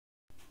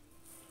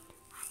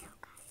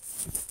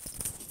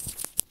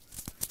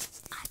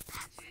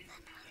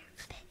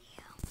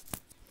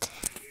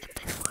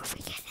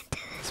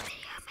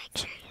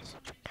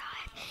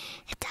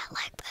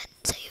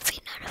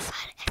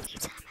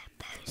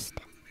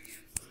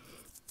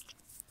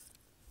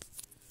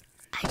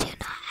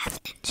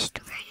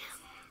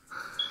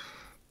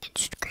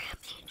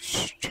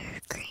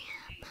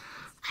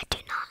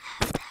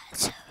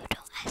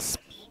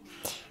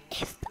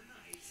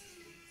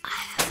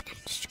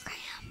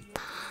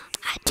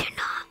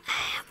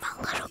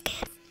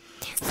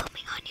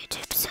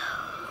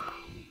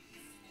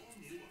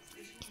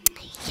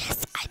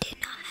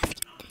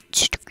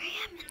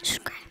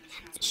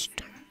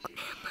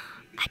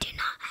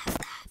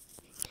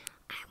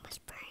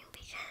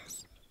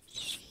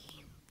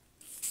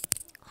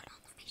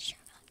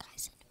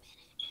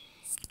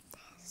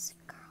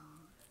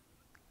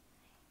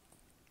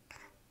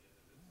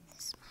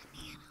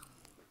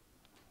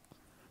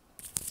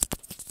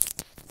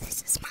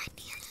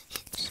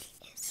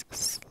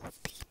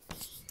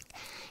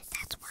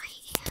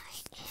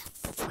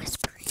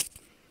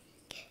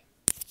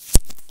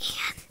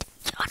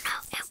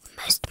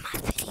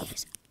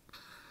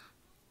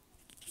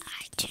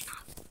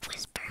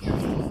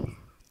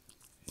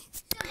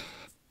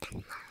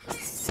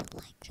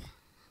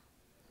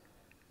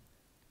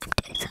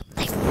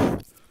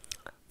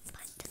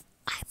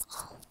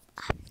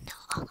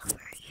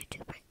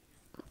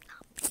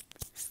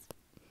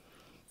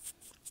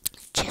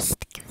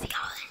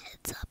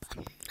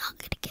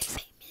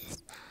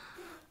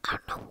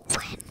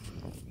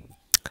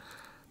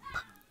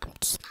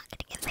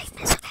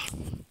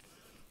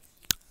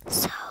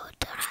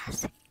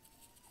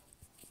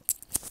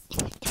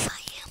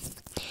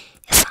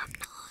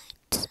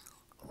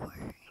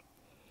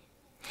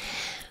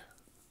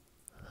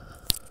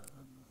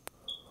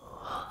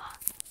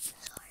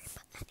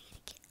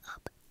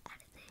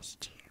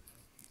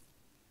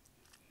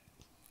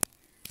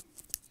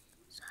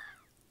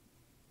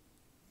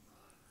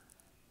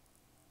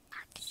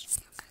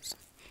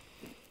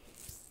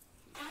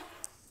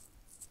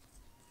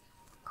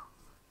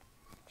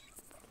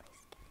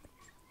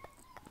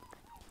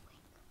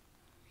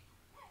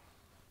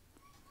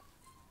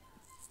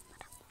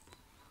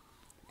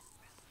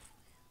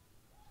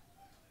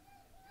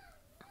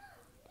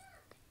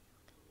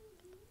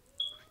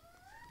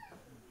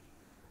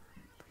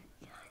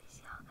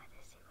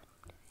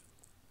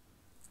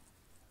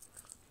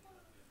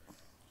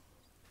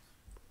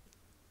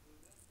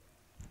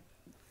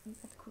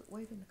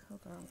wait in the car.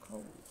 I'm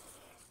cold.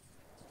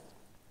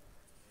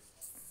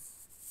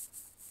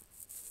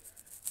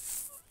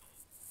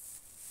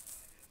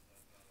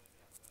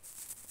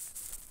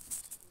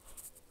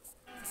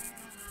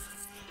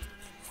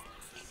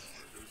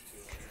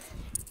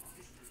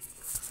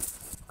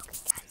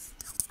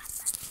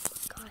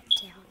 God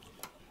down.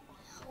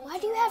 Why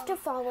do you have to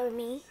follow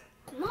me?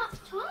 I'm not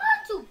trying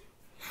to.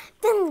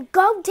 Then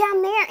go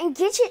down there and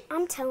get it.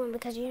 I'm telling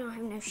because you don't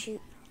have no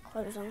shoot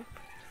clothes on.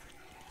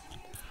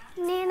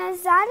 Nana,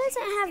 Zai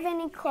doesn't have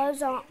any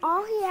clothes on.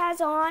 All he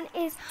has on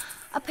is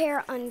a pair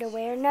of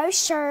underwear. No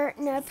shirt,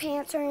 no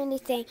pants or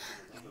anything.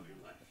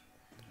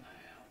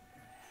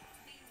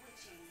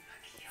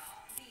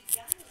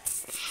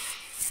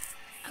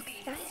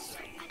 Okay, guys, so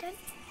I done.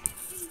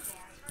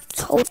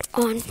 Hold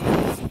on.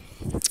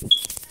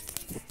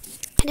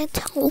 I done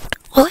told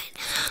on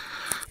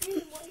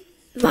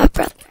my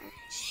brother.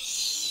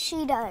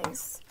 She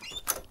does.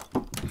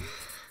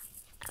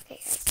 Okay,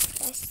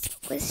 guys,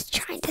 what I was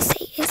trying to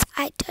say is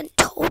I done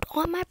told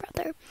on my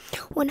brother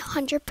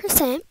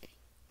 100%.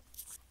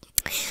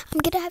 I'm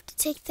gonna have to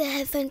take the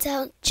headphones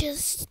out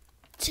just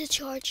to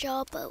charge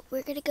y'all, but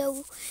we're gonna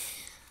go.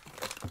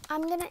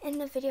 I'm gonna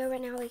end the video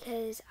right now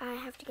because I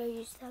have to go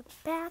use the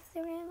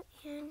bathroom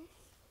and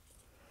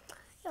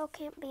y'all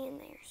can't be in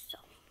there, so.